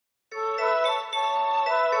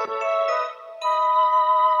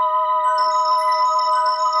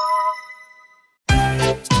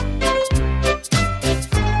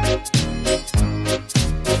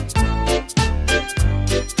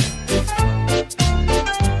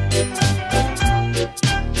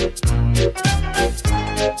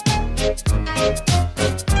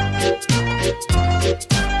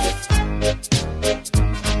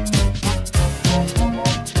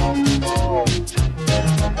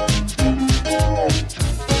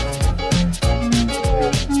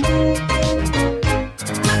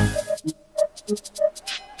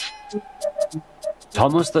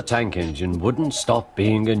Thomas the tank engine wouldn't stop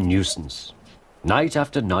being a nuisance. Night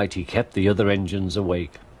after night he kept the other engines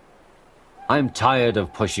awake. "I'm tired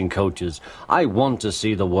of pushing coaches. I want to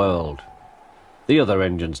see the world." The other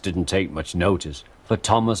engines didn't take much notice, for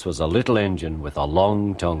Thomas was a little engine with a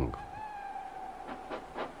long tongue.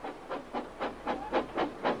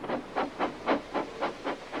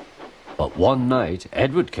 But one night,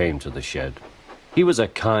 Edward came to the shed. He was a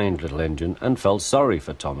kind little engine and felt sorry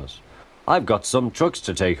for Thomas. "I've got some trucks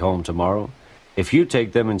to take home tomorrow. If you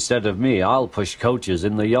take them instead of me, I'll push coaches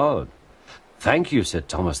in the yard." "Thank you," said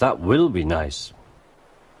Thomas. "That will be nice."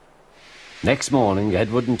 Next morning,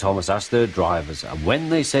 Edward and Thomas asked their drivers, and when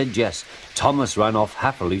they said yes, Thomas ran off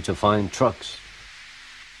happily to find trucks.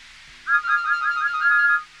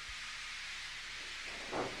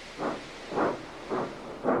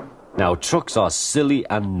 Now, trucks are silly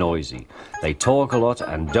and noisy. They talk a lot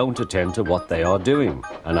and don't attend to what they are doing.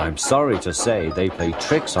 And I'm sorry to say they play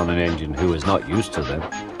tricks on an engine who is not used to them.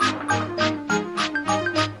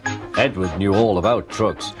 Edward knew all about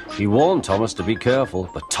trucks. He warned Thomas to be careful,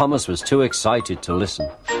 but Thomas was too excited to listen.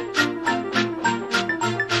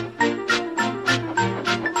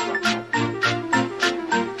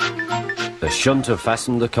 The shunter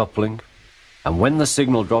fastened the coupling, and when the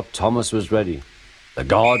signal dropped, Thomas was ready. The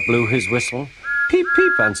guard blew his whistle. "Peep,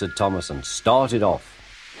 peep," answered Thomas, and started off.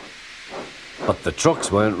 But the trucks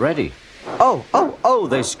weren't ready. "Oh, oh, oh,"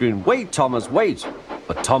 they screamed. "Wait, Thomas, wait."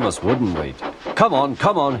 But Thomas wouldn't wait. Come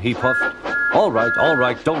on," he puffed. All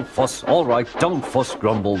right, don't fuss. All right, don't fuss,"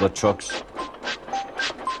 grumbled the trucks.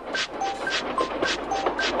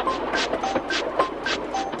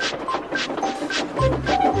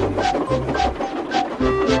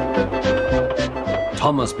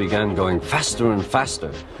 Thomas began going faster and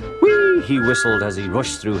faster. "Whee!" he whistled as he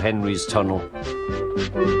rushed through Henry's tunnel.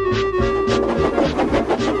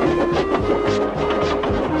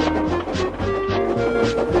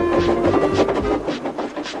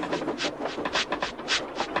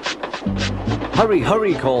 "Hurry,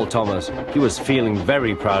 hurry," called Thomas. He was feeling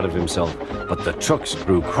very proud of himself, but the trucks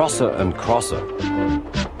grew crosser and crosser.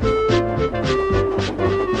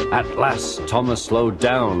 At last, Thomas slowed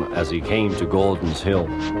down as he came to Gordon's Hill.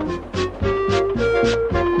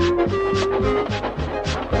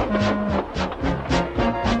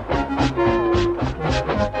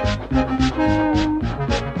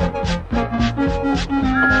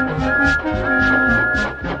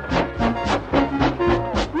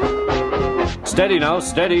 "Steady now,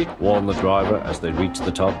 steady," warned the driver as they reached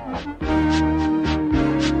the top.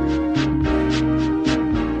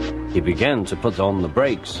 He began to put on the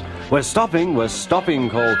brakes. We're stopping,"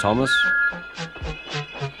 called Thomas.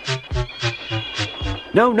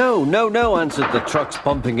 No," answered the trucks,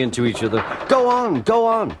 bumping into each other. Go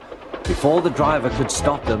on." Before the driver could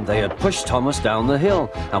stop them, they had pushed Thomas down the hill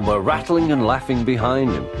and were rattling and laughing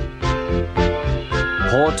behind him.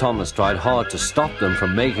 Poor Thomas tried hard to stop them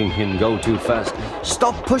from making him go too fast.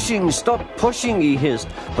 Stop pushing, he hissed,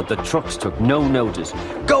 but the trucks took no notice.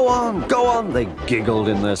 Go on, they giggled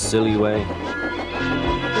in their silly way.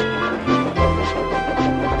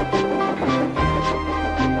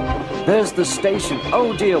 "There's the station.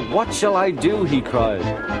 Oh dear, what shall I do?" he cried.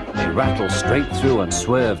 They rattled straight through and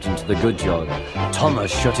swerved into the goods yard.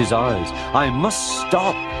 Thomas shut his eyes. "I must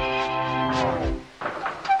stop."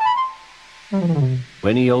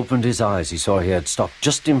 When he opened his eyes, he saw he had stopped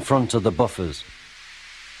just in front of the buffers.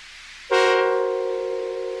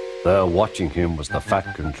 There watching him was the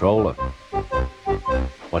fat controller.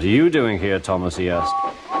 "What are you doing here, Thomas?" he asked.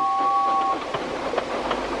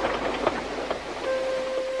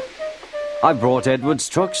 "I brought Edward's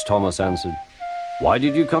trucks," Thomas answered. "Why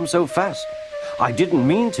did you come so fast?" "I didn't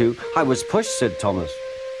mean to. I was pushed," said Thomas.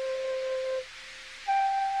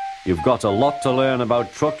 "You've got a lot to learn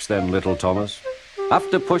about trucks then, little Thomas.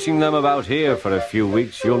 After pushing them about here for a few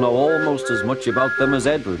weeks, you'll know almost as much about them as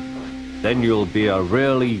Edward. Then you'll be a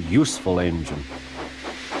really useful engine."